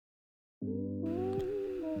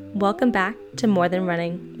Welcome back to More Than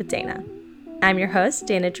Running with Dana. I'm your host,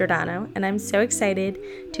 Dana Giordano, and I'm so excited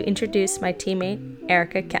to introduce my teammate,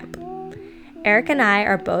 Erica Kemp. Erica and I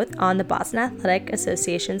are both on the Boston Athletic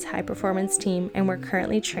Association's high performance team, and we're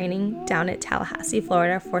currently training down at Tallahassee,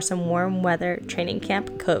 Florida for some warm weather training camp,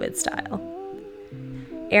 COVID style.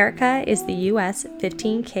 Erica is the US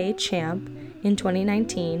 15K champ in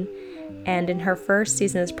 2019, and in her first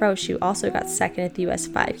season as pro, she also got second at the US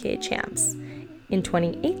 5K champs in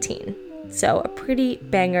 2018. So a pretty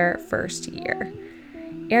banger first year.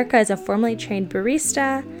 Erica is a formally trained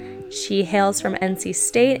barista. She hails from NC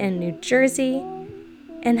State and New Jersey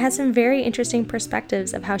and has some very interesting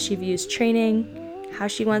perspectives of how she views training, how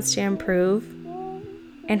she wants to improve,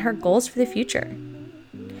 and her goals for the future.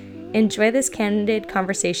 Enjoy this candid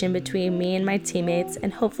conversation between me and my teammates,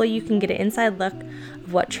 and hopefully you can get an inside look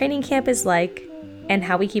of what training camp is like and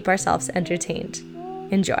how we keep ourselves entertained.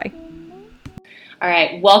 Enjoy. All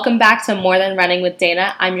right, welcome back to More Than Running with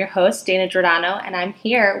Dana. I'm your host, Dana Giordano, and I'm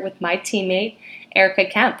here with my teammate, Erica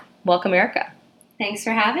Kemp. Welcome, Erica. Thanks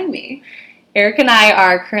for having me. Erica and I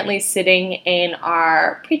are currently sitting in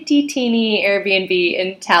our pretty teeny Airbnb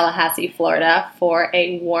in Tallahassee, Florida for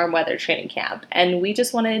a warm weather training camp. And we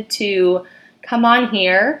just wanted to come on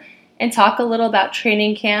here and talk a little about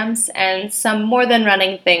training camps and some more than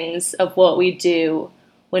running things of what we do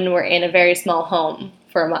when we're in a very small home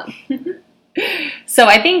for a month. So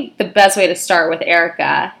I think the best way to start with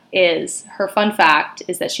Erica is her fun fact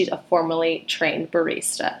is that she's a formally trained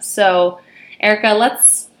barista. So Erica,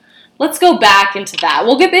 let's go back into that.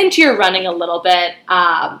 We'll get into your running a little bit.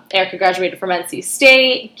 Erica graduated from NC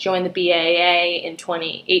State, joined the BAA in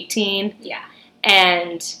 2018. Yeah.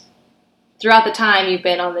 And throughout the time you've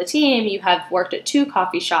been on the team, you have worked at 2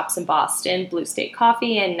 coffee shops in Boston, Blue State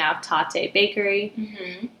Coffee and now Tate Bakery.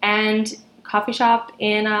 Mm-hmm. And coffee shop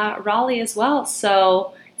in Raleigh as well.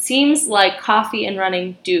 So it seems like coffee and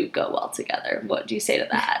running do go well together. What do you say to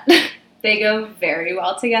that? They go very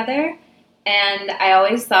well together. And I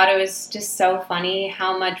always thought it was just so funny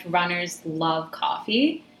how much runners love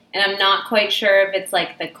coffee. And I'm not quite sure if it's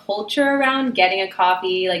like the culture around getting a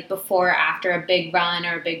coffee like before or after a big run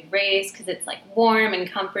or a big race because it's like warm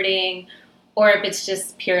and comforting, or if it's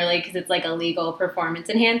just purely because it's like a legal performance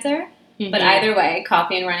enhancer. Mm-hmm. But either way,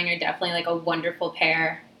 coffee and running are definitely like a wonderful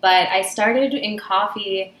pair. But I started in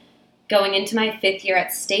coffee going into my 5th year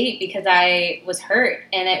at State because I was hurt,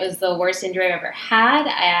 and it was the worst injury I've ever had.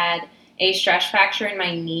 I had a stress fracture in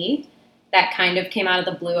my knee that kind of came out of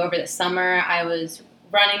the blue over the summer. I was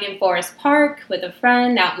running in Forest Park with a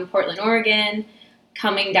friend out in Portland, Oregon,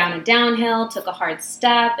 coming down a downhill, took a hard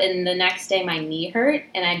step, and the next day my knee hurt,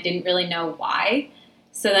 and I didn't really know why.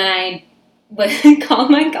 So then I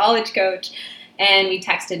called my college coach, and we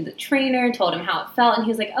texted the trainer, told him how it felt, and he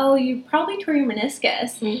was like, oh, you probably tore your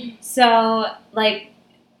meniscus. Mm-hmm. So, like,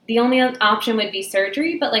 the only option would be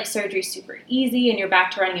surgery, but, like, surgery's super easy, and you're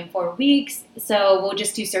back to running in 4 weeks, so we'll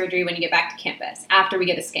just do surgery when you get back to campus, after we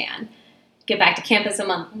get a scan. Get back to campus a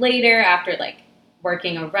month later, after, like,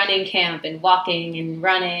 working a running camp and walking and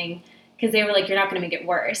running, because they were like, you're not going to make it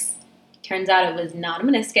worse. Turns out it was not a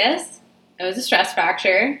meniscus. It was a stress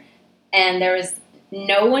fracture. And there was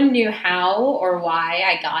no one knew how or why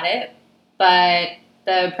I got it, but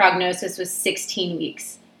the prognosis was 16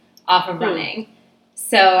 weeks off of running.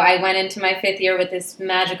 So I went into my 5th year with this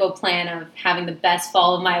magical plan of having the best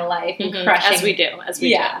fall of my life and crushing. As we do.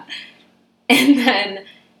 And then,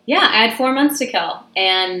 I had 4 months to kill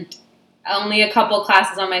and only a couple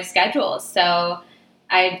classes on my schedule. So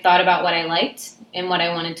I thought about what I liked and what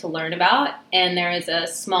I wanted to learn about. And there was a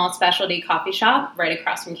small specialty coffee shop right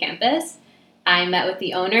across from campus. I met with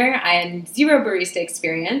the owner. I had 0 barista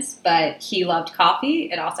experience, but he loved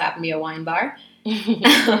coffee. It also happened to be a wine bar.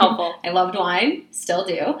 Helpful. I loved wine, still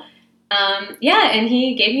do. And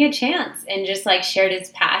he gave me a chance and just like shared his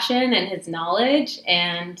passion and his knowledge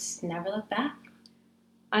and never looked back.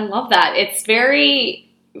 I love that. It's very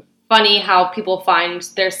funny how people find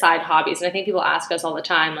their side hobbies. And I think people ask us all the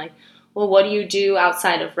time, like, well, what do you do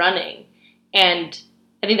outside of running? And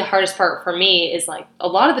I think the hardest part for me is, like, a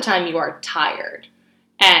lot of the time you are tired.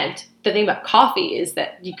 And the thing about coffee is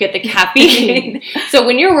that you get the caffeine. So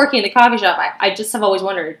when you're working in the coffee shop, I just have always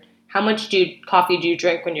wondered, how much coffee do you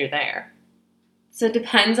drink when you're there? So it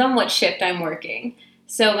depends on what shift I'm working.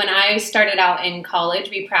 So when I started out in college,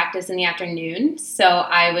 we practiced in the afternoon. So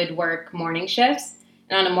I would work morning shifts.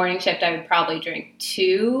 And on a morning shift, I would probably drink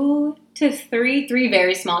 2 to 3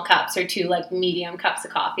 very small cups or 2 like medium cups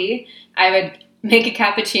of coffee. I would make a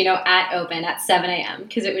cappuccino at open at 7 a.m.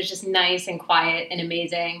 because it was just nice and quiet and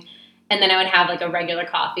amazing. And then I would have like a regular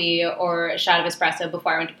coffee or a shot of espresso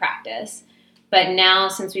before I went to practice. But now,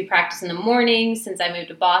 since we practice in the morning, since I moved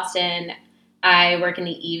to Boston, I work in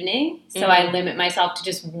the evening. So I limit myself to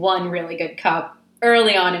just one really good cup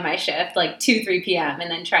early on in my shift, like 2, 3 p.m., and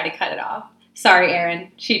then try to cut it off. Sorry,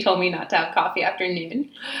 Erin. She told me not to have coffee after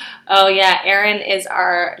noon. Oh, yeah. Erin is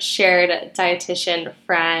our shared dietitian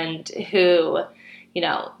friend who,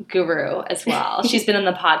 guru as well. She's been on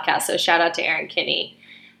the podcast, so shout out to Erin Kinney.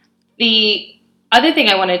 The other thing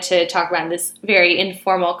I wanted to talk about in this very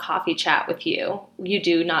informal coffee chat with you, you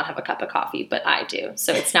do not have a cup of coffee, but I do,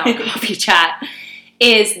 so it's now a coffee chat,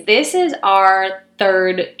 this is our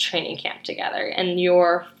 3rd training camp together and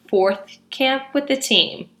your 4th camp with the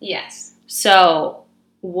team. Yes. So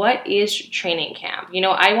what is training camp?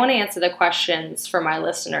 I want to answer the questions for my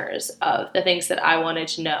listeners of the things that I wanted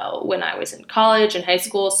to know when I was in college and high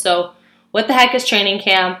school. So what the heck is training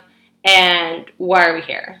camp and why are we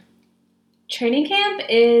here? Training camp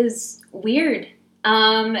is weird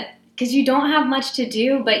because you don't have much to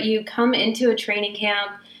do, but you come into a training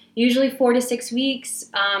camp usually 4 to 6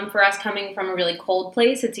 weeks. For us coming from a really cold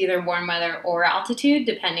place, it's either warm weather or altitude,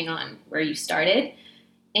 depending on where you started.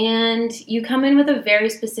 And you come in with a very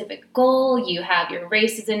specific goal. You have your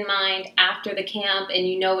races in mind after the camp, and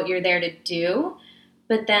you know what you're there to do.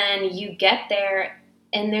 But then you get there,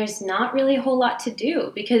 and there's not really a whole lot to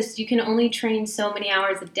do because you can only train so many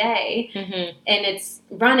hours a day. Mm-hmm. And it's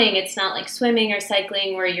running. It's not like swimming or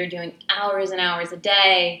cycling where you're doing hours and hours a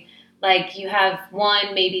day. Like you have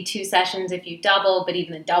 1, maybe 2 sessions if you double, but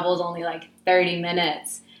even the double is only like 30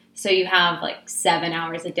 minutes. So you have like 7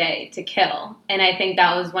 hours a day to kill. And I think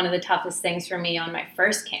that was one of the toughest things for me on my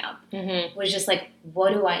first camp, was just like,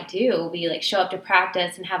 what do I do? We like show up to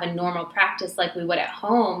practice and have a normal practice like we would at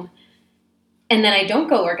home. And then I don't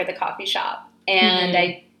go work at the coffee shop. And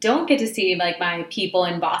I don't get to see like my people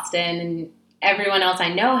in Boston, and everyone else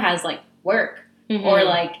I know has like work or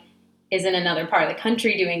like is in another part of the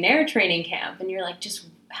country doing their training camp. And you're like, just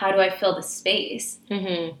how do I fill the space?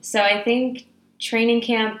 So I think training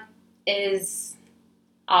camp is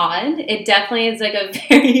odd. It definitely is like a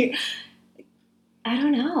very, I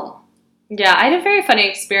don't know. Yeah, I had a very funny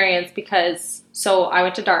experience because, I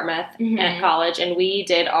went to Dartmouth at college, and we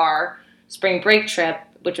did our spring break trip,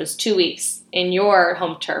 which was 2 weeks in your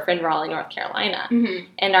home turf in Raleigh, North Carolina.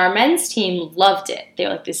 And our men's team loved it. They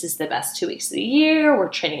were like, this is the best 2 weeks of the year. We're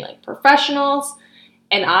training like professionals.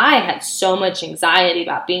 And I had so much anxiety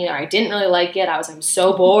about being there. I didn't really like it. I'm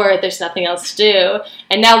so bored. There's nothing else to do.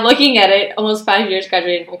 And now looking at it, almost 5 years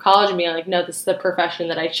graduating from college, and being like, no, this is the profession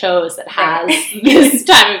that I chose that has this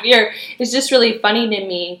time of year. It's just really funny to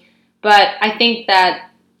me. But I think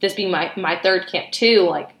that this being my 3rd camp too,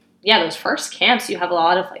 like, yeah, those first camps, you have a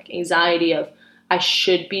lot of like anxiety of, I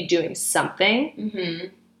should be doing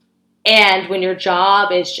something. And when your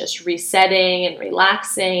job is just resetting and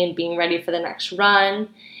relaxing and being ready for the next run,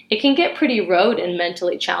 it can get pretty rote and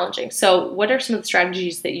mentally challenging. So what are some of the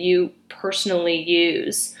strategies that you personally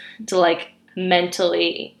use to like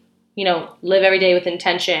mentally, live every day with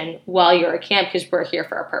intention while you're at camp, because we're here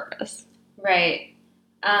for a purpose? Right.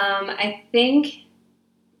 I think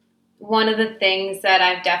one of the things that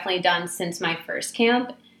I've definitely done since my first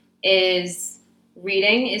camp is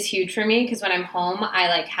reading is huge for me, because when I'm home, I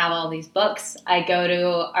like have all these books. I go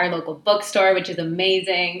to our local bookstore, which is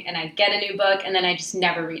amazing, and I get a new book, and then I just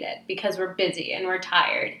never read it because we're busy and we're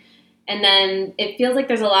tired. And then it feels like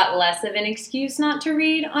there's a lot less of an excuse not to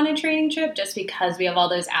read on a training trip just because we have all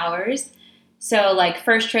those hours. So like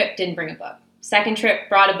first trip, didn't bring a book. Second trip,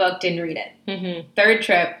 brought a book, didn't read it. Third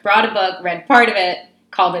trip, brought a book, read part of it,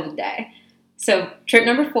 called it a day. So trip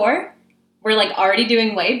number 4, we're like already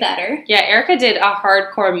doing way better. Yeah, Erica did a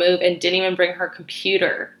hardcore move and didn't even bring her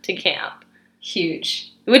computer to camp.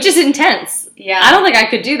 Huge. Which is intense. Yeah. I don't think I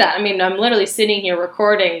could do that. I mean, I'm literally sitting here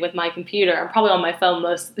recording with my computer. I'm probably on my phone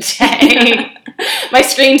most of the day. My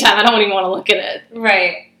screen time, I don't even want to look at it.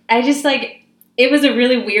 Right. I just like, it was a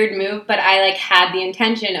really weird move, but I like had the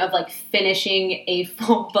intention of like finishing a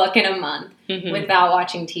full book in a month without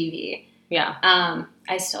watching TV. Yeah.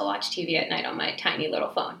 I still watch TV at night on my tiny little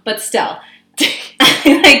phone, but still,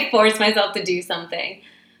 I like force myself to do something.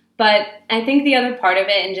 But I think the other part of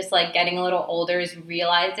it, and just like getting a little older, is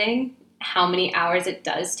realizing how many hours it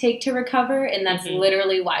does take to recover, and that's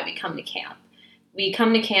literally why we come to camp. We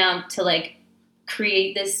come to camp to like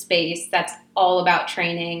create this space that's all about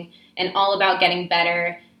training and all about getting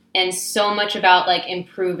better, and so much about like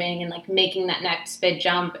improving and like making that next big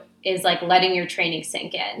jump is like letting your training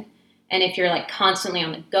sink in. And if you're like constantly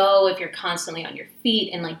on the go, if you're constantly on your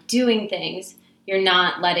feet and like doing things, you're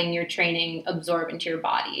not letting your training absorb into your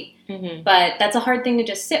body. But that's a hard thing to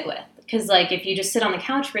just sit with, Because, like, if you just sit on the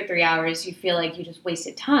couch for 3 hours, you feel like you just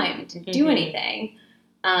wasted time, didn't do anything.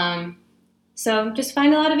 So just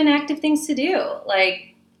find a lot of inactive things to do.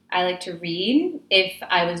 Like, I like to read. If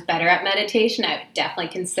I was better at meditation, I would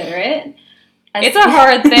definitely consider it. It's a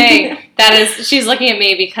hard thing. She's looking at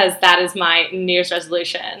me because that is my New Year's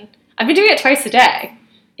resolution. I've been doing it twice a day.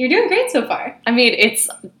 You're doing great so far. I mean, it's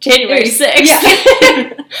January 6th.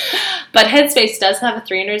 Yeah. But Headspace does have a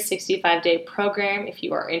 365-day program if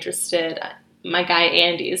you are interested. My guy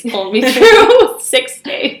Andy is pulling me through 6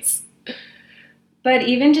 days. But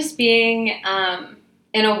even just being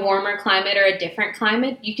in a warmer climate or a different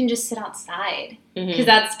climate, you can just sit outside. Because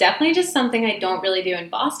that's definitely just something I don't really do in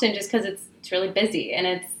Boston just because it's really busy. And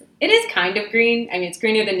it is kind of green. I mean, it's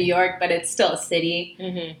greener than New York, but it's still a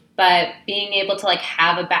city. But being able to, like,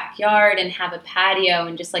 have a backyard and have a patio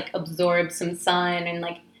and just, like, absorb some sun and,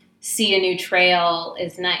 like, see a new trail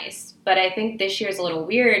is nice. But I think this year's a little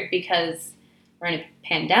weird because we're in a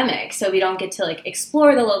pandemic, so we don't get to, like,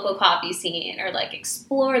 explore the local coffee scene or, like,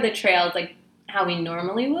 explore the trails, like, how we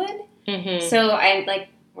normally would. So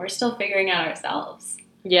we're still figuring out ourselves.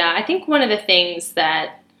 Yeah, I think one of the things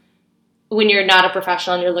that when you're not a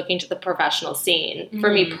professional and you're looking to the professional scene, for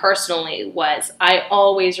me personally, was I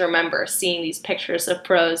always remember seeing these pictures of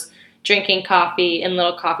pros drinking coffee in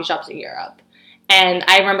little coffee shops in Europe. And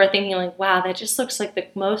I remember thinking, like, wow, that just looks like the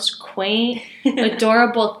most quaint,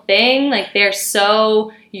 adorable thing. Like, they're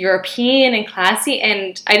so European and classy.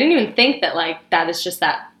 And I didn't even think that, like, that is just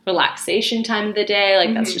that relaxation time of the day.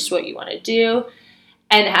 Like, that's just what you want to do.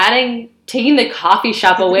 And taking the coffee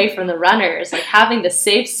shop away from the runners, like, having the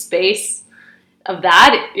safe space of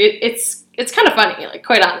that, it's kind of funny, like,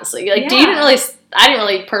 quite honestly. Like, I didn't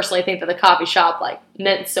really personally think that the coffee shop, like,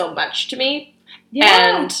 meant so much to me.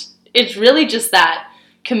 Yeah. And it's really just that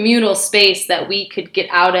communal space that we could get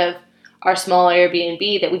out of our small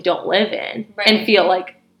Airbnb that we don't live in and feel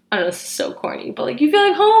like, I don't know, this is so corny, but, like, you feel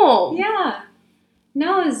like home. Yeah.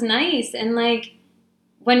 No, it was nice. And, like,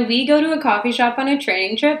 when we go to a coffee shop on a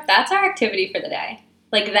training trip, that's our activity for the day.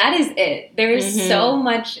 Like, that is it. There is so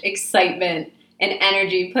much excitement and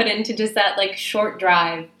energy put into just that, like, short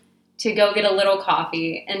drive to go get a little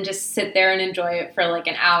coffee and just sit there and enjoy it for, like,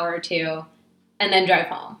 an hour or two and then drive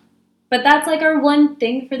home. But that's, like, our one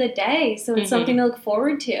thing for the day, so it's something to look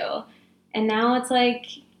forward to. And now it's like,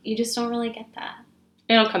 you just don't really get that.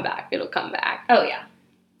 It'll come back. Oh, yeah.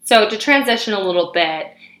 So to transition a little bit,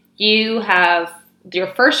 you have your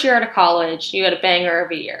first year out of college, you had a banger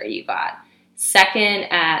of a year. You got second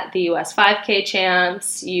at the US 5K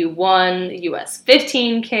champs. You won the US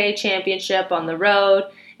 15K championship on the road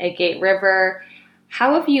at Gate River.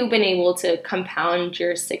 How have you been able to compound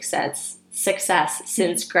your success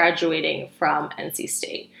since graduating from NC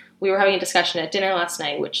State? We were having a discussion at dinner last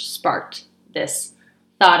night, which sparked this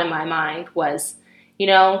thought in my mind was,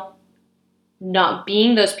 not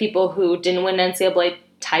being those people who didn't win NCAA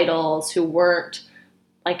titles, who weren't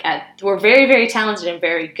were very, very talented and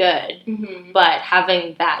very good, but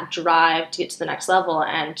having that drive to get to the next level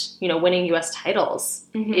and, winning U.S. titles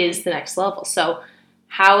is the next level. So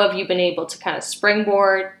how have you been able to kind of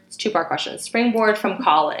springboard, it's a two-part question, springboard from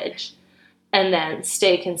college and then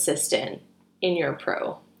stay consistent in your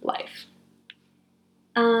pro life?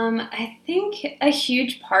 I think a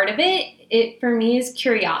huge part of it for me is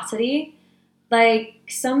curiosity. Like,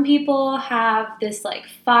 some people have this, like,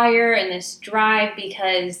 fire and this drive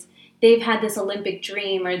because they've had this Olympic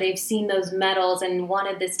dream or they've seen those medals and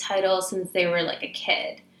wanted this title since they were, like, a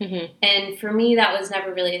kid. And for me, that was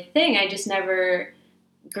never really a thing. I just never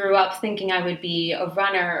grew up thinking I would be a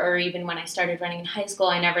runner, or even when I started running in high school,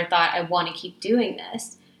 I never thought I want to keep doing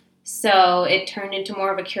this. So it turned into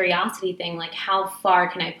more of a curiosity thing, like, how far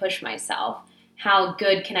can I push myself? How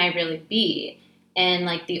good can I really be? And,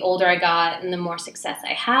 like, the older I got and the more success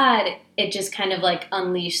I had, it just kind of, like,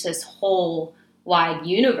 unleashed this whole wide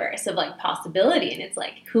universe of, like, possibility. And it's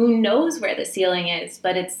like, who knows where the ceiling is?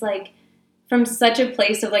 But it's, like, from such a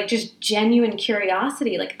place of, like, just genuine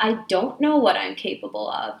curiosity. Like, I don't know what I'm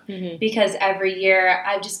capable of because every year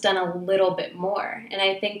I've just done a little bit more. And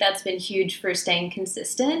I think that's been huge for staying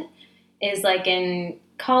consistent is, like, in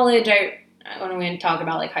college, when we talk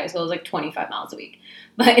about, like, high school, it was, like, 25 miles a week.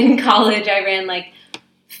 But in college, I ran, like,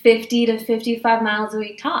 50 to 55 miles a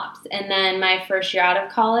week tops. And then my first year out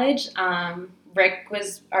of college, Rick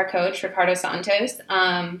was our coach, Ricardo Santos,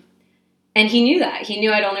 and he knew that. He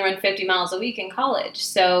knew I'd only run 50 miles a week in college.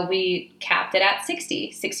 So we capped it at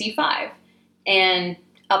 60, 65, and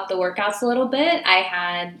upped the workouts a little bit. I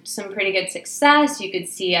had some pretty good success. You could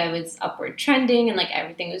see I was upward trending and, like,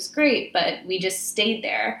 everything was great. But we just stayed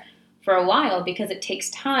there for a while because it takes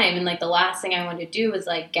time. And like the last thing I want to do is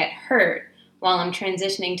like get hurt while I'm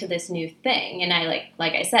transitioning to this new thing. And I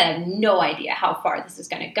like I said, I have no idea how far this is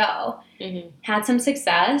going to go. Mm-hmm. Had some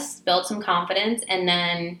success, built some confidence, and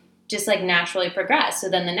then just like naturally progressed. So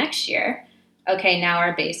then the next year, okay, now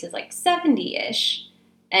our base is like 70-ish.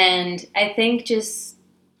 And I think just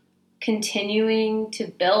continuing to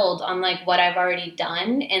build on like what I've already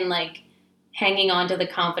done and like hanging on to the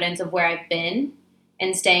confidence of where I've been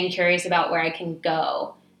and staying curious about where I can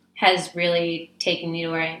go has really taken me to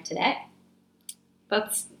where I am today.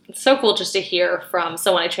 That's so cool just to hear from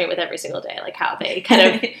someone I train with every single day, like how they kind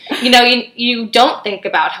of, you don't think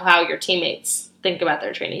about how your teammates think about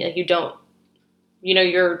their training. Like you don't,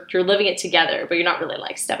 you're living it together, but you're not really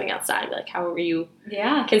like stepping outside and be like, how are you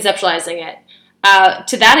conceptualizing it?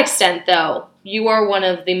 To that extent, though, you are one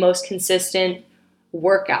of the most consistent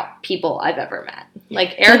workout people I've ever met.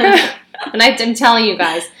 Like Erica, and I'm telling you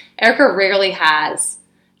guys, Erica rarely has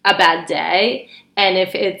a bad day. And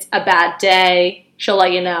if it's a bad day, she'll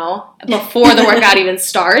let you know before the workout even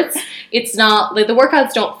starts. It's not like the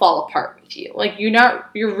workouts don't fall apart with you. Like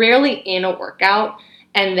you're rarely in a workout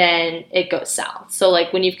and then it goes south. So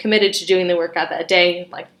like when you've committed to doing the workout that day,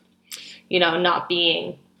 like, not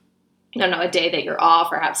being, I don't know, a day that you're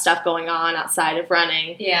off or have stuff going on outside of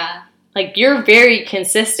running. Yeah. Like you're very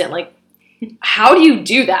consistent. Like how do you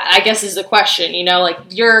do that? I guess is the question, like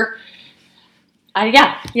you're, one of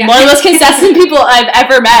the most consistent people I've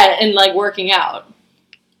ever met in like working out.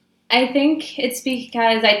 I think it's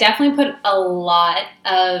because I definitely put a lot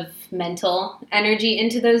of mental energy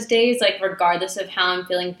into those days, like regardless of how I'm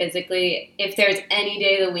feeling physically. If there's any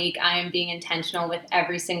day of the week I am being intentional with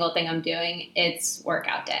every single thing I'm doing, it's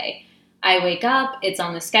workout day. I wake up, it's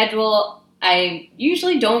on the schedule. I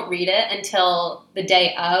usually don't read it until the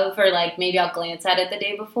day of, or like maybe I'll glance at it the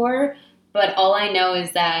day before. But all I know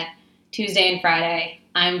is that Tuesday and Friday,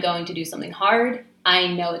 I'm going to do something hard. I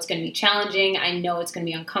know it's going to be challenging. I know it's going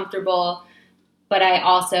to be uncomfortable. But I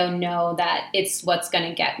also know that it's what's going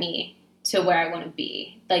to get me to where I want to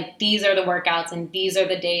be. Like these are the workouts and these are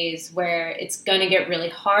the days where it's going to get really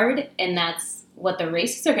hard. And that's what the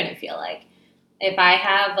races are going to feel like. If I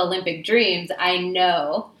have Olympic dreams, I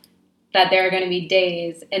know that there are going to be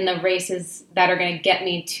days and the races that are going to get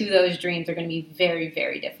me to those dreams are going to be very,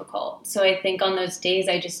 very difficult. So I think on those days,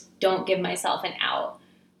 I just don't give myself an out,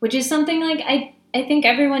 which is something like I think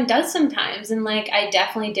everyone does sometimes. And like I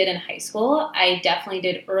definitely did in high school. I definitely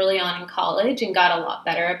did early on in college and got a lot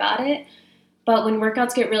better about it. But when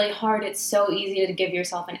workouts get really hard, it's so easy to give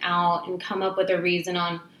yourself an out and come up with a reason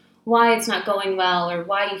on why it's not going well or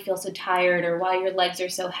why you feel so tired or why your legs are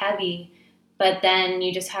so heavy. But then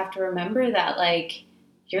you just have to remember that, like,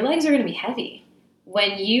 your legs are going to be heavy.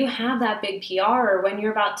 When you have that big PR or when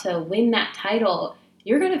you're about to win that title,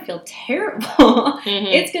 you're going to feel terrible. Mm-hmm.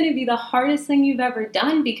 It's going to be the hardest thing you've ever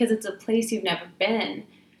done because it's a place you've never been.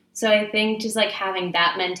 So I think just, like, having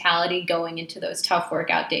that mentality going into those tough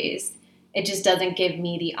workout days, it just doesn't give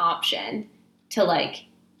me the option to, like,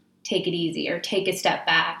 take it easy or take a step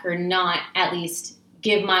back or not at least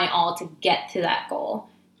give my all to get to that goal.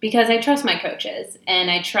 Because I trust my coaches, and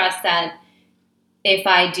I trust that if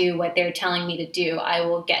I do what they're telling me to do, I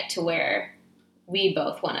will get to where we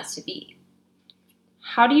both want us to be.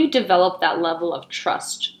 How do you develop that level of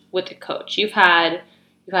trust with a coach? You've had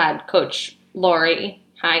Coach Lori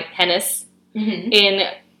Hennis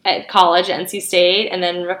at college, NC State, and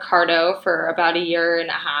then Ricardo for about a year and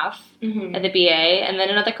a half at the BA, and then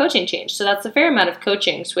another coaching change. So that's a fair amount of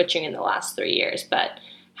coaching switching in the last 3 years. But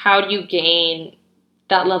how do you gain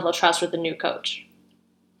that level of trust with a new coach?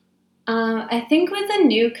 I think with a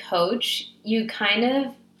new coach, you kind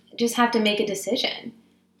of just have to make a decision.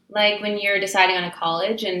 Like when you're deciding on a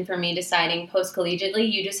college, and for me deciding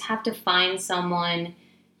post-collegiately, you just have to find someone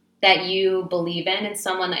that you believe in and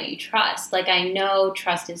someone that you trust. Like I know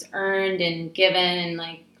trust is earned and given and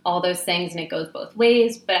like all those things, and it goes both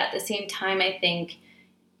ways. But at the same time, I think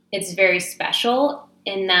it's very special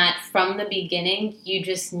in that from the beginning, you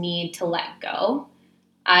just need to let go.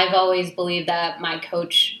 I've always believed that my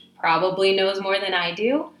coach probably knows more than I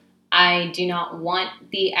do. I do not want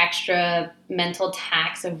the extra mental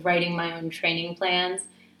tax of writing my own training plans.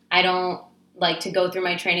 I don't like to go through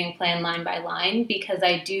my training plan line by line because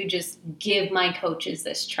I do just give my coaches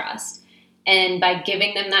this trust. And by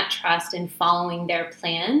giving them that trust and following their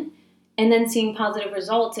plan and then seeing positive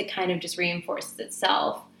results, it kind of just reinforces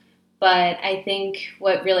itself. But I think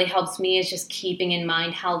what really helps me is just keeping in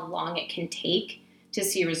mind how long it can take to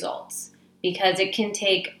see results, because it can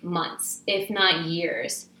take months, if not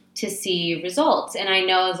years, to see results. And I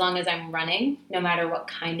know as long as I'm running, no matter what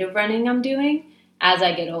kind of running I'm doing, as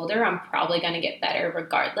I get older, I'm probably going to get better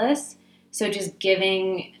regardless. So just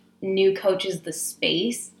giving new coaches the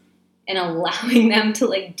space and allowing them to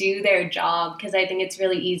like do their job, because I think it's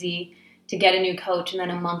really easy to get a new coach and then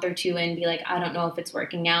a month or two in be like, I don't know if it's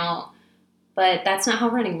working out. But that's not how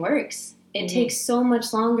running works. It takes so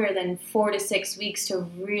much longer than 4 to 6 weeks to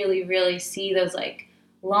really, really see those like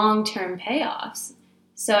long-term payoffs.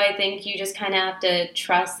 So I think you just kind of have to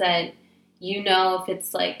trust that you know if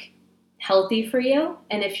it's like healthy for you,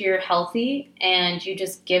 and if you're healthy and you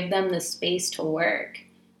just give them the space to work,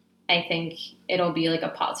 I think it'll be like a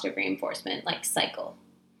positive reinforcement like cycle.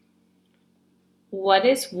 What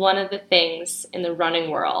is one of the things in the running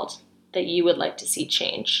world that you would like to see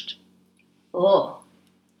changed? Oh.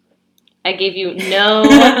 I gave her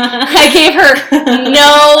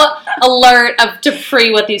no alert to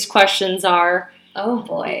pre what these questions are. Oh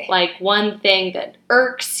boy. Like one thing that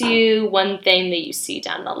irks you, one thing that you see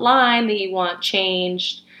down the line that you want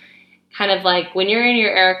changed. Kind of like when you're in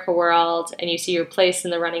your Erica world and you see your place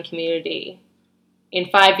in the running community, in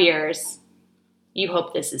 5 years, you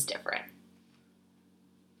hope this is different.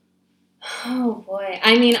 Oh boy.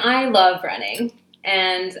 I mean, I love running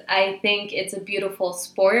and I think it's a beautiful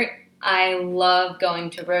sport. I love going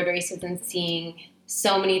to road races and seeing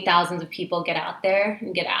so many thousands of people get out there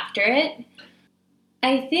and get after it.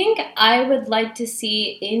 I think I would like to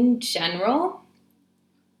see, in general,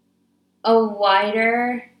 a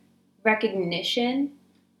wider recognition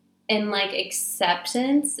and like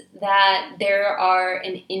acceptance that there are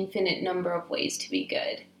an infinite number of ways to be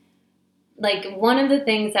good. Like one of the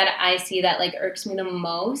things that I see that like irks me the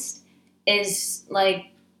most is like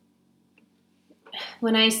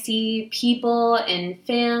when I see people and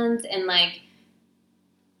fans and like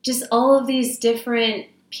just all of these different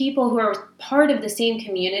people who are part of the same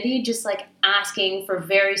community just like asking for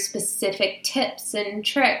very specific tips and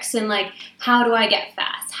tricks and like, how do I get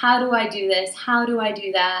fast? How do I do this? How do I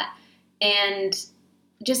do that? And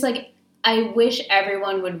just like, I wish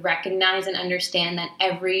everyone would recognize and understand that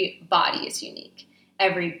every body is unique.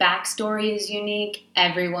 Every backstory is unique.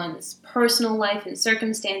 Everyone's personal life and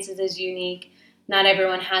circumstances is unique. Not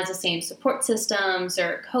everyone has the same support systems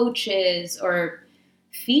or coaches or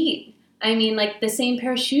feet. I mean, like the same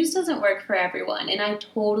pair of shoes doesn't work for everyone. And I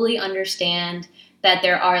totally understand that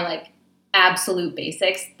there are like absolute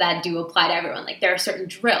basics that do apply to everyone. Like there are certain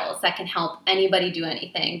drills that can help anybody do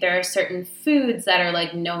anything. There are certain foods that are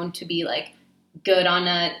like known to be like good on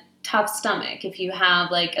a tough stomach if you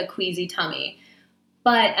have like a queasy tummy.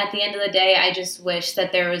 But at the end of the day, I just wish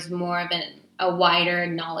that there was more of a wider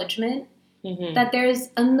acknowledgement that there's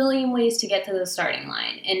a million ways to get to the starting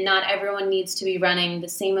line, and not everyone needs to be running the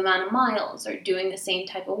same amount of miles or doing the same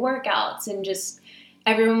type of workouts, and just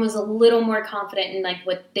everyone was a little more confident in like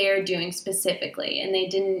what they're doing specifically, and they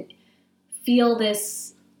didn't feel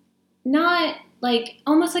this, not like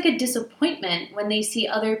almost like a disappointment when they see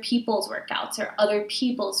other people's workouts or other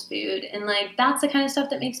people's food, and like that's the kind of stuff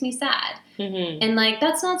that makes me sad. And like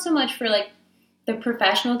that's not so much for like the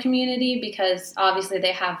professional community, because obviously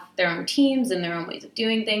they have their own teams and their own ways of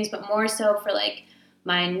doing things, but more so for like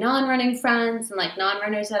my non-running friends and like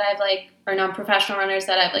non-runners that I've like, or non-professional runners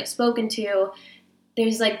that I've like spoken to.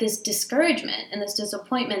 There's like this discouragement and this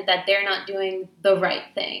disappointment that they're not doing the right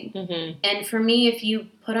thing. And for me, if you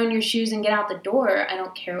put on your shoes and get out the door, I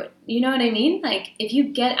don't care what, you know what I mean? Like if you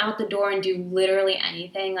get out the door and do literally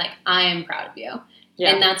anything, like I am proud of you.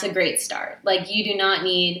 Yeah. And that's a great start. Like you do not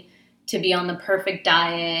need to be on the perfect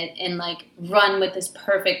diet and like run with this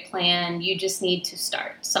perfect plan. You just need to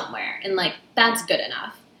start somewhere, and like that's good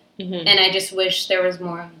enough. And I just wish there was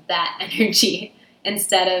more of that energy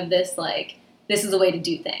instead of this like, this is the way to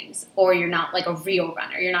do things, or you're not like a real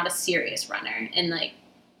runner, you're not a serious runner, and like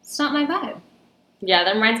it's not my vibe. Yeah,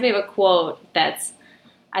 that reminds me of a quote that's,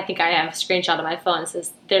 I think I have a screenshot on my phone. It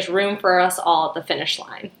says, "There's room for us all at the finish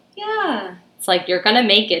line." Yeah. It's like you're going to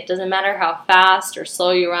make it. Doesn't matter how fast or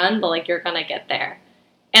slow you run, but like you're going to get there.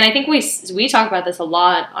 And I think we talk about this a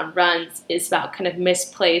lot on runs, is about kind of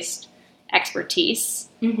misplaced expertise.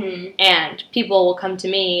 And people will come to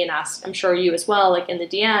me and ask, I'm sure you as well, like in the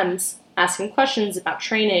DMs, asking questions about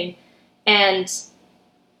training. And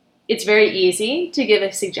it's very easy to give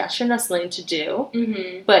a suggestion of something to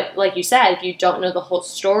do. But like you said, if you don't know the whole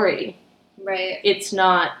story, right, it's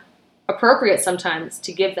not appropriate sometimes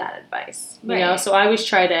to give that advice, you know? So I always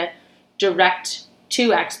try to direct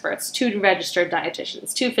to experts, to registered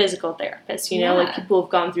dietitians, to physical therapists, you know, like people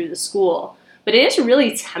who've gone through the school. But it is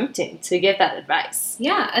really tempting to give that advice.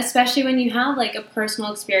 Yeah, especially when you have like a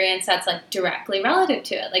personal experience that's like directly relative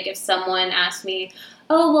to it. Like if someone asked me,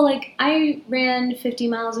 oh, well, like I ran 50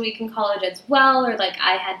 miles a week in college as well, or like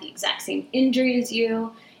I had the exact same injury as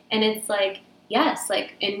you. And it's like, yes,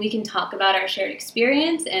 like, and we can talk about our shared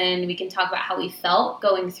experience and we can talk about how we felt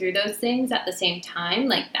going through those things at the same time.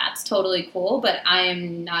 Like, that's totally cool, but I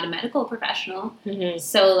am not a medical professional. Mm-hmm.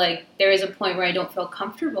 So, like, there is a point where I don't feel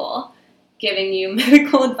comfortable giving you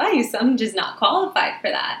medical advice. I'm just not qualified for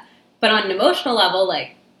that. But on an emotional level,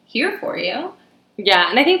 like, here for you. Yeah,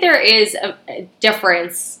 and I think there is a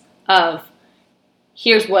difference of,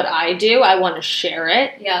 here's what I do, I want to share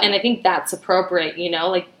it. Yeah. And I think that's appropriate, you know,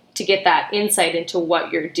 like, to get that insight into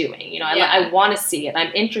what you're doing. You know, Yeah. I want to see it.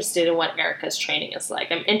 I'm interested in what Erica's training is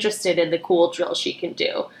like. I'm interested in the cool drills she can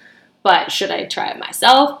do. But should I try it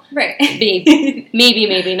myself? Right.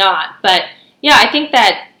 Maybe not. But yeah, I think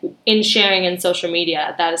that in sharing in social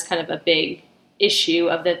media, that is kind of a big issue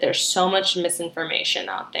of that there's so much misinformation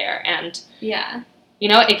out there. And, Yeah. you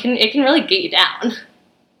know, it can really get you down.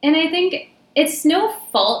 And I think it's no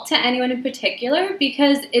fault to anyone in particular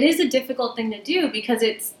because it is a difficult thing to do because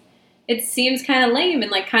it seems kind of lame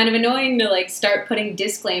and like kind of annoying to like start putting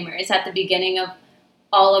disclaimers at the beginning of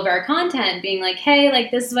all of our content being like, hey,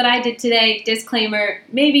 like this is what I did today, disclaimer,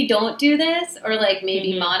 maybe don't do this or like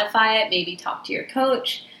maybe modify it, maybe talk to your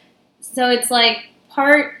coach. So it's like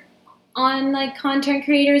part on like content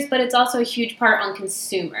creators, but it's also a huge part on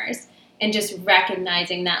consumers and just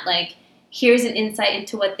recognizing that like here's an insight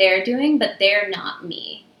into what they're doing, but they're not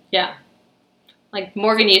me. Yeah. Like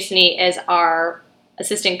Morgan Usney is our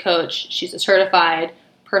assistant coach. She's a certified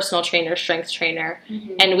personal trainer, strength trainer,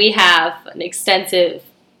 and we have an extensive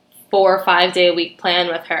 4 or 5 day a week plan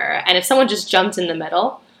with her. And if someone just jumped in the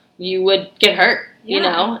middle, you would get hurt, you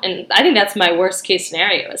know? And I think that's my worst case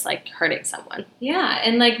scenario is like hurting someone. Yeah,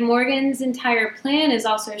 and like Morgan's entire plan is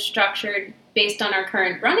also structured based on our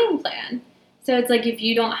current running plan. So it's like if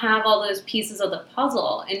you don't have all those pieces of the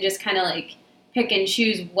puzzle and just kind of like pick and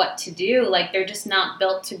choose what to do, like they're just not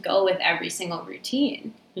built to go with every single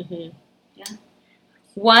routine. Mm-hmm. Yeah.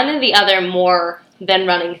 One of the other more than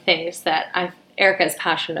running things that Erica is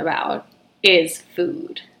passionate about is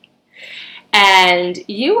food. And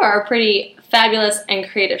you are a pretty fabulous and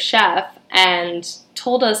creative chef and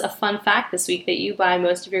told us a fun fact this week that you buy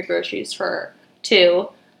most of your groceries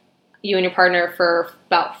you and your partner, for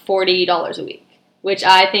about $40 a week, which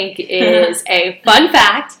I think is a fun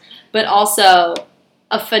fact, but also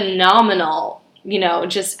a phenomenal, you know,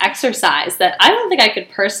 just exercise that I don't think I could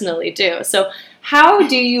personally do. So how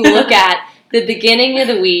do you look at the beginning of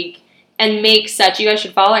the week and make such, you guys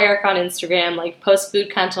should follow Erica on Instagram, like post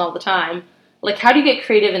food content all the time. Like how do you get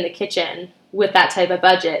creative in the kitchen with that type of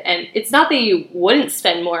budget? And it's not that you wouldn't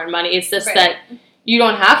spend more money, it's just that you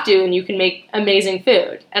don't have to and you can make amazing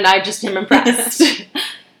food. And I just am impressed.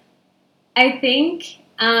 I think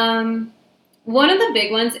one of the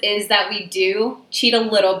big ones is that we do cheat a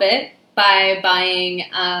little bit by buying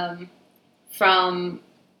from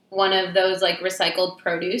one of those like recycled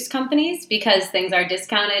produce companies because things are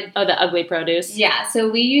discounted. Oh, the ugly produce. Yeah,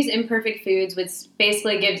 so we use Imperfect Foods, which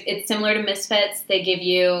basically it's similar to Misfits. They give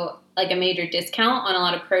you like a major discount on a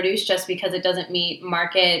lot of produce just because it doesn't meet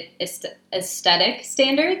market aesthetic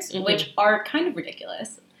standards, which are kind of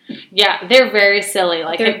ridiculous. Yeah, they're very silly.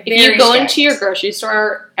 Like if you go into your grocery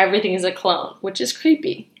store, everything is a clone, which is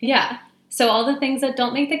creepy. Yeah. So all the things that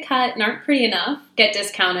don't make the cut and aren't pretty enough get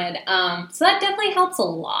discounted. So that definitely helps a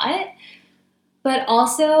lot. But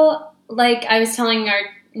also, like I was telling our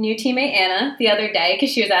new teammate Anna the other day,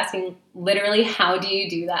 because she was asking literally, how do you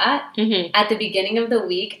do that? At the beginning of the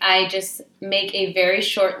week, I just make a very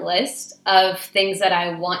short list of things that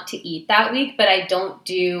I want to eat that week, but I don't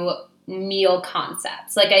do meal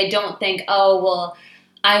concepts. Like I don't think, oh, well,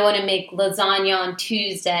 I want to make lasagna on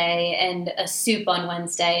Tuesday and a soup on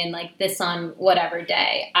Wednesday and like this on whatever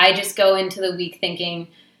day. I just go into the week thinking,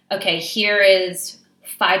 okay, here is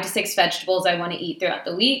 5 to 6 vegetables I want to eat throughout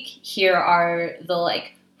the week. Here are the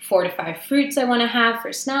like 4 to 5 fruits I want to have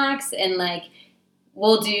for snacks. And like,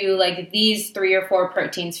 we'll do like these 3 or 4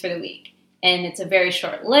 proteins for the week. And it's a very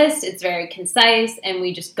short list. It's very concise and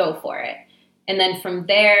we just go for it. And then from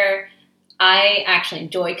there, I actually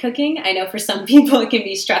enjoy cooking. I know for some people it can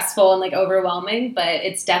be stressful and like overwhelming, but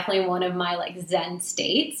it's definitely one of my like Zen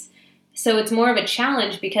states. So it's more of a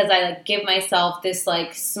challenge because I like give myself this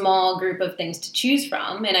like small group of things to choose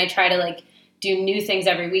from, and I try to like do new things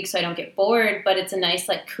every week so I don't get bored, but it's a nice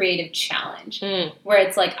like creative challenge where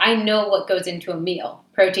it's like I know what goes into a meal: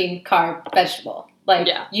 protein, carb, vegetable. Like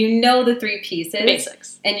you know the 3 pieces,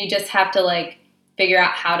 basics, and you just have to like figure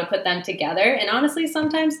out how to put them together. And honestly,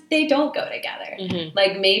 sometimes they don't go together. Mm-hmm.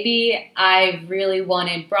 Like maybe I really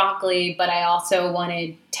wanted broccoli, but I also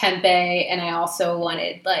wanted tempeh and I also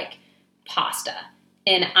wanted like pasta.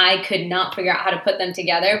 And I could not figure out how to put them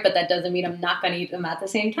together, but that doesn't mean I'm not going to eat them at the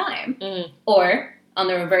same time. Mm-hmm. Or on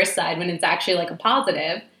the reverse side, when it's actually like a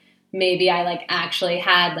positive, maybe I like actually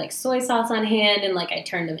had like soy sauce on hand and like I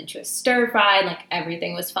turned them into a stir fry and like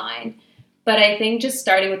everything was fine. But I think just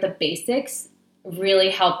starting with the basics really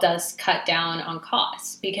helped us cut down on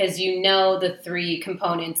costs because you know the 3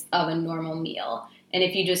 components of a normal meal. And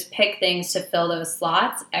if you just pick things to fill those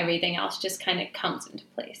slots, everything else just kind of comes into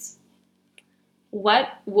place. What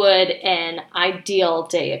would an ideal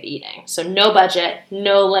day of eating? So no budget,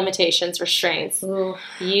 no limitations, restraints. Ooh.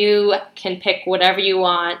 You can pick whatever you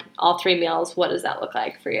want, all 3 meals. What does that look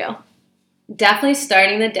like for you? Definitely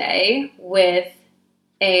starting the day with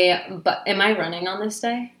am I running on this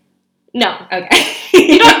day? No. Okay.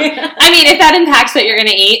 I mean, if that impacts what you're going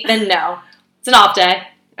to eat, then no. It's an off day.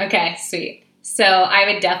 Okay, sweet. So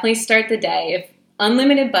I would definitely start the day. If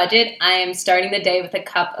unlimited budget, I am starting the day with a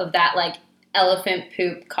cup of that, like, elephant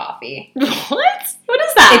poop coffee. What? What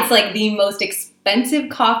is that? It's, like, the most expensive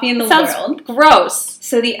coffee in the Sounds world. Gross.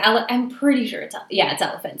 So I'm pretty sure it's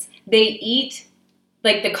elephants. They eat,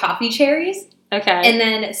 like, the coffee cherries. Okay. And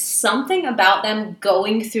then something about them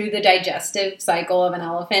going through the digestive cycle of an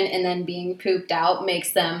elephant and then being pooped out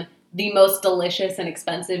makes them the most delicious and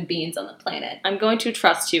expensive beans on the planet. I'm going to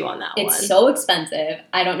trust you on that one. It's so expensive.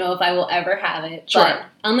 I don't know if I will ever have it. Sure. But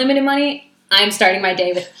unlimited money, I'm starting my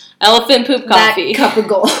day with elephant poop coffee. that cup of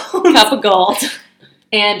gold. Cup of gold.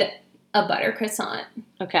 And a butter croissant.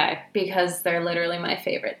 Okay. Because they're literally my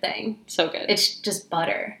favorite thing. So good. It's just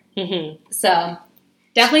butter. Mm-hmm. So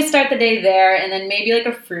definitely start the day there, and then maybe like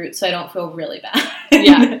a fruit so I don't feel really bad.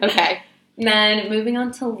 Yeah, okay. And then moving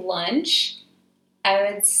on to lunch,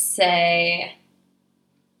 I would say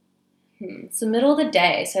it's the middle of the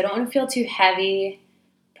day, so I don't want to feel too heavy.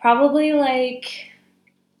 Probably like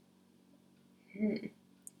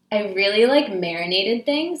I really like marinated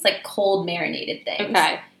things, like cold marinated things.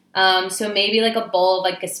 Okay. So maybe like a bowl of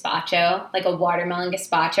like gazpacho, like a watermelon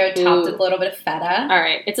gazpacho topped with a little bit of feta. All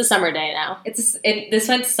right. It's a summer day now. This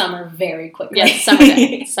went summer very quickly. Yeah, summer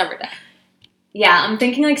day. Summer day. Yeah, I'm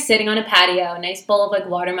thinking like sitting on a patio, a nice bowl of like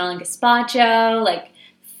watermelon gazpacho, like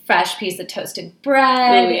fresh piece of toasted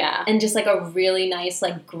bread. Ooh, yeah. And just like a really nice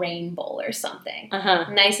like grain bowl or something. Uh-huh.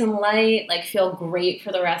 Nice and light, like feel great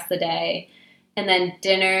for the rest of the day. And then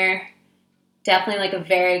dinner, definitely like a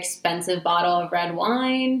very expensive bottle of red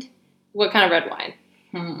wine. What kind of red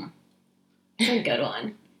wine? It's a good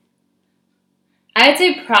one. I'd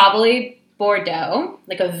say probably Bordeaux,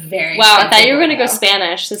 like a very Wow, I thought you were going to go Bordeaux.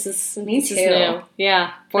 Spanish. This is too. new.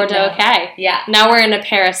 Yeah, Bordeaux, no. okay. Yeah. Now we're in a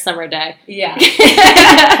Paris summer day. Yeah.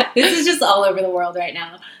 This is just all over the world right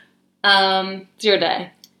now. It's your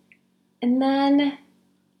day. And then,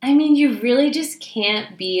 I mean, you really just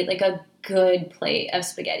can't beat like a good plate of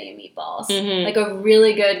spaghetti and meatballs. Mm-hmm. Like a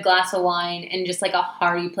really good glass of wine and just like a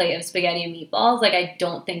hearty plate of spaghetti and meatballs. Like I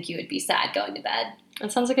don't think you would be sad going to bed.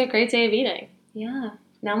 That sounds like a great day of eating. Yeah.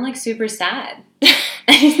 Now I'm like super sad.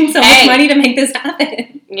 I need so much money to make this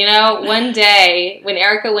happen. You know, one day when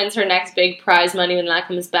Erica wins her next big prize money when that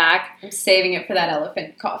comes back, I'm saving it for that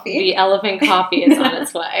elephant coffee. the elephant coffee is on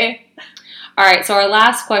its way. All right, so our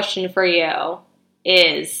last question for you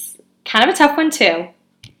is kind of a tough one too.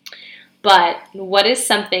 But what is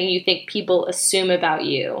something you think people assume about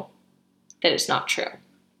you that is not true?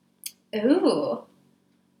 Ooh.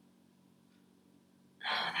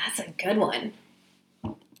 Oh, that's a good one.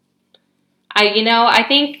 I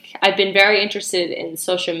think I've been very interested in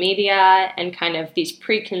social media and kind of these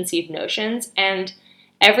preconceived notions. And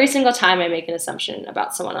every single time I make an assumption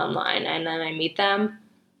about someone online and then I meet them,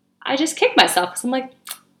 I just kick myself because I'm like,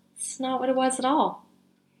 it's not what it was at all.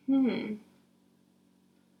 It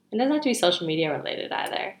doesn't have to be social media related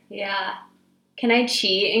either. Yeah. Can I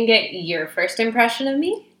cheat and get your first impression of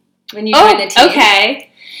me when you joined the team? Okay.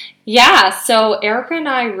 Yeah, so Erica and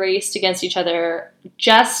I raced against each other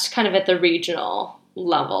just kind of at the regional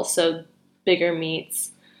level, so bigger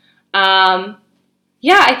meets. Yeah,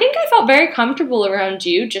 I think I felt very comfortable around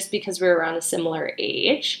you just because we were around a similar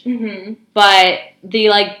age. Mm-hmm. But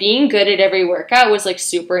the, being good at every workout was,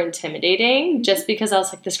 super intimidating just because I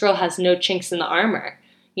was like, this girl has no chinks in the armor.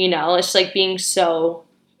 It's, being so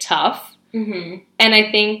tough. Mm-hmm. And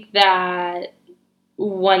I think that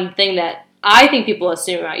one thing that I think people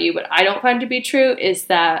assume about you, but I don't find to be true, is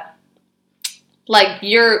that,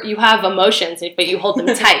 you have emotions, but you hold them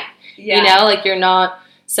tight. Yeah. You're not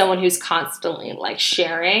someone who's constantly like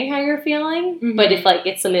sharing how you're feeling. Mm-hmm. But if like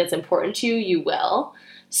it's something that's important to you, you will.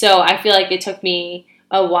 So I feel like it took me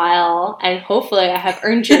a while, and hopefully I have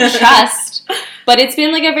earned your trust. But it's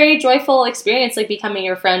been like a very joyful experience, like becoming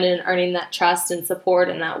your friend and earning that trust and support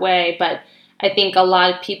in that way. But I think a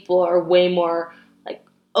lot of people are way more like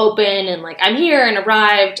open and like I'm here and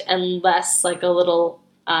arrived, and less like a little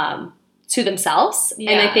to themselves.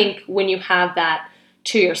 Yeah. And I think when you have that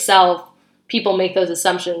to yourself, people make those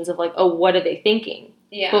assumptions of like, oh, what are they thinking?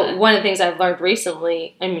 Yeah. But one of the things I've learned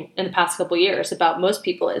recently, I mean, in the past couple of years about most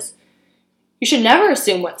people is you should never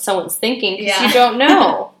assume what someone's thinking because you don't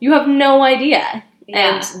know. You have no idea.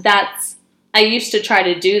 Yeah. And I used to try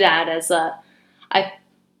to do that as I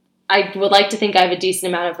would like to think I have a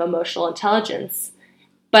decent amount of emotional intelligence,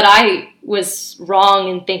 but I was wrong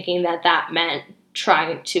in thinking that meant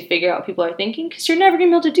trying to figure out what people are thinking, because you're never going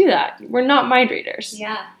to be able to do that. We're not mind readers.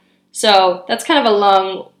 Yeah. So that's kind of a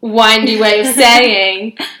long, windy way of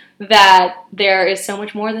saying that there is so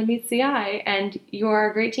much more than meets the eye, and you're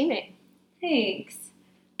a great teammate. Thanks.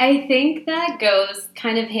 I think that goes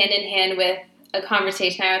kind of hand in hand with a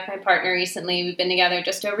conversation I had with my partner recently. We've been together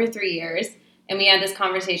just over 3 years, and we had this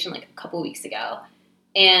conversation like a couple weeks ago.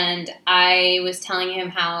 And I was telling him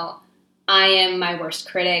how I am my worst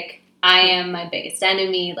critic. I am my biggest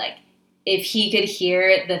enemy. Like, if he could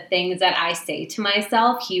hear the things that I say to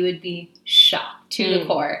myself, he would be shocked to the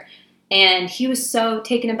core. And he was so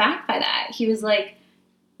taken aback by that. He was like,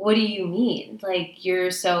 what do you mean? Like, you're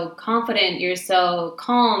so confident, you're so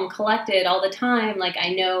calm, collected all the time. Like,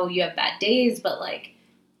 I know you have bad days, but like,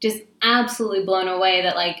 just absolutely blown away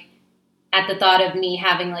that like, at the thought of me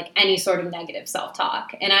having like any sort of negative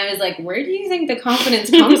self-talk. And I was like, where do you think the confidence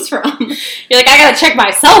comes from? You're like, I gotta check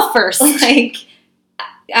myself first. Like,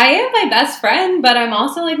 I am my best friend, but I'm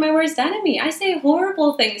also like my worst enemy. I say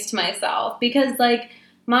horrible things to myself because like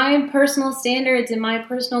my personal standards and my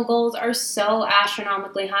personal goals are so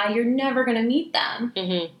astronomically high. You're never going to meet them.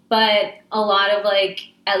 Mm-hmm. But a lot of like,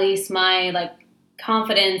 at least my like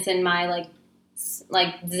confidence and my like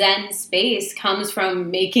Zen space comes from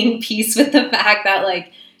making peace with the fact that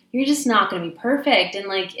like, you're just not going to be perfect. And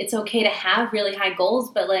like, it's okay to have really high goals,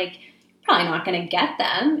 but like, probably not going to get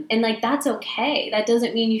them. And like, that's okay. That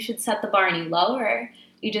doesn't mean you should set the bar any lower.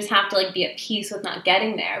 You just have to like be at peace with not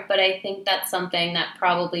getting there. But I think that's something that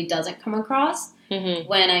probably doesn't come across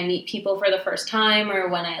when I meet people for the first time, or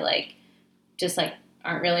when I like just like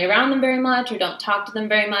aren't really around them very much or don't talk to them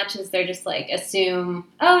very much, is they're just like assume,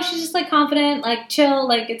 oh, she's just like confident, like chill,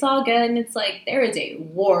 like it's all good. And it's like, there is a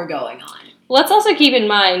war going on. Let's also keep in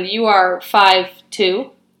mind, you are 5'2".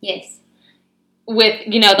 Yes. With,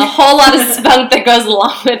 you know, the whole lot of spunk that goes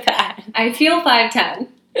along with that. I feel 5'10".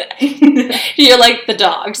 You're like the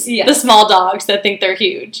dogs. Yes. The small dogs that think they're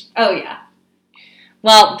huge. Oh, yeah.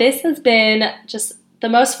 Well, this has been just the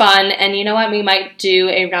most fun. And you know what? We might do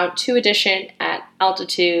a round 2 edition at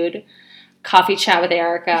Altitude Coffee Chat with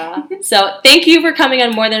Erica. So thank you for coming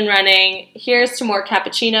on More Than Running. Here's to more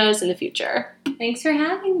cappuccinos in the future. Thanks for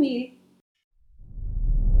having me.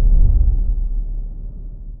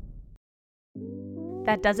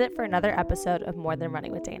 That does it for another episode of More Than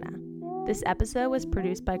Running with Dana. This episode was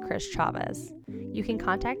produced by Chris Chavez. You can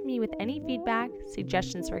contact me with any feedback,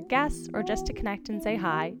 suggestions for guests, or just to connect and say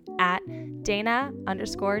hi at Dana_GIO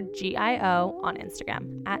on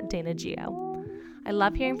Instagram, at DanaGio. I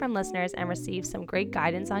love hearing from listeners and receive some great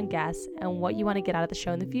guidance on guests and what you want to get out of the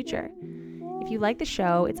show in the future. If you like the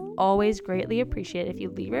show, it's always greatly appreciated if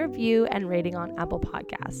you leave a review and rating on Apple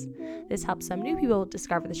Podcasts. This helps some new people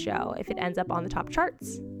discover the show if it ends up on the top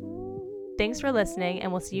charts. Thanks for listening,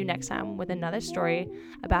 and we'll see you next time with another story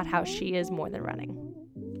about how she is more than running.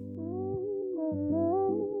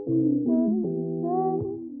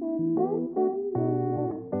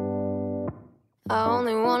 I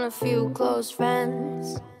only want a few close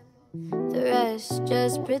friends, the rest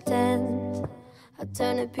just pretend. I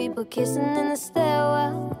turn to people kissing in the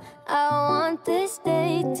stairwell. I want this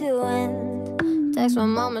day to end. Text my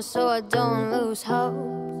mama so I don't lose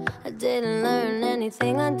hope. I didn't learn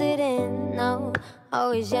anything I didn't know.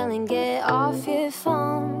 Always yelling, get off your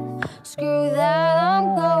phone. Screw that,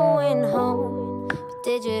 I'm going home. But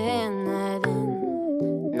did you hand that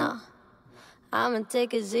in? Nah, I'ma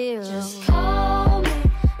take a 0. Just call me.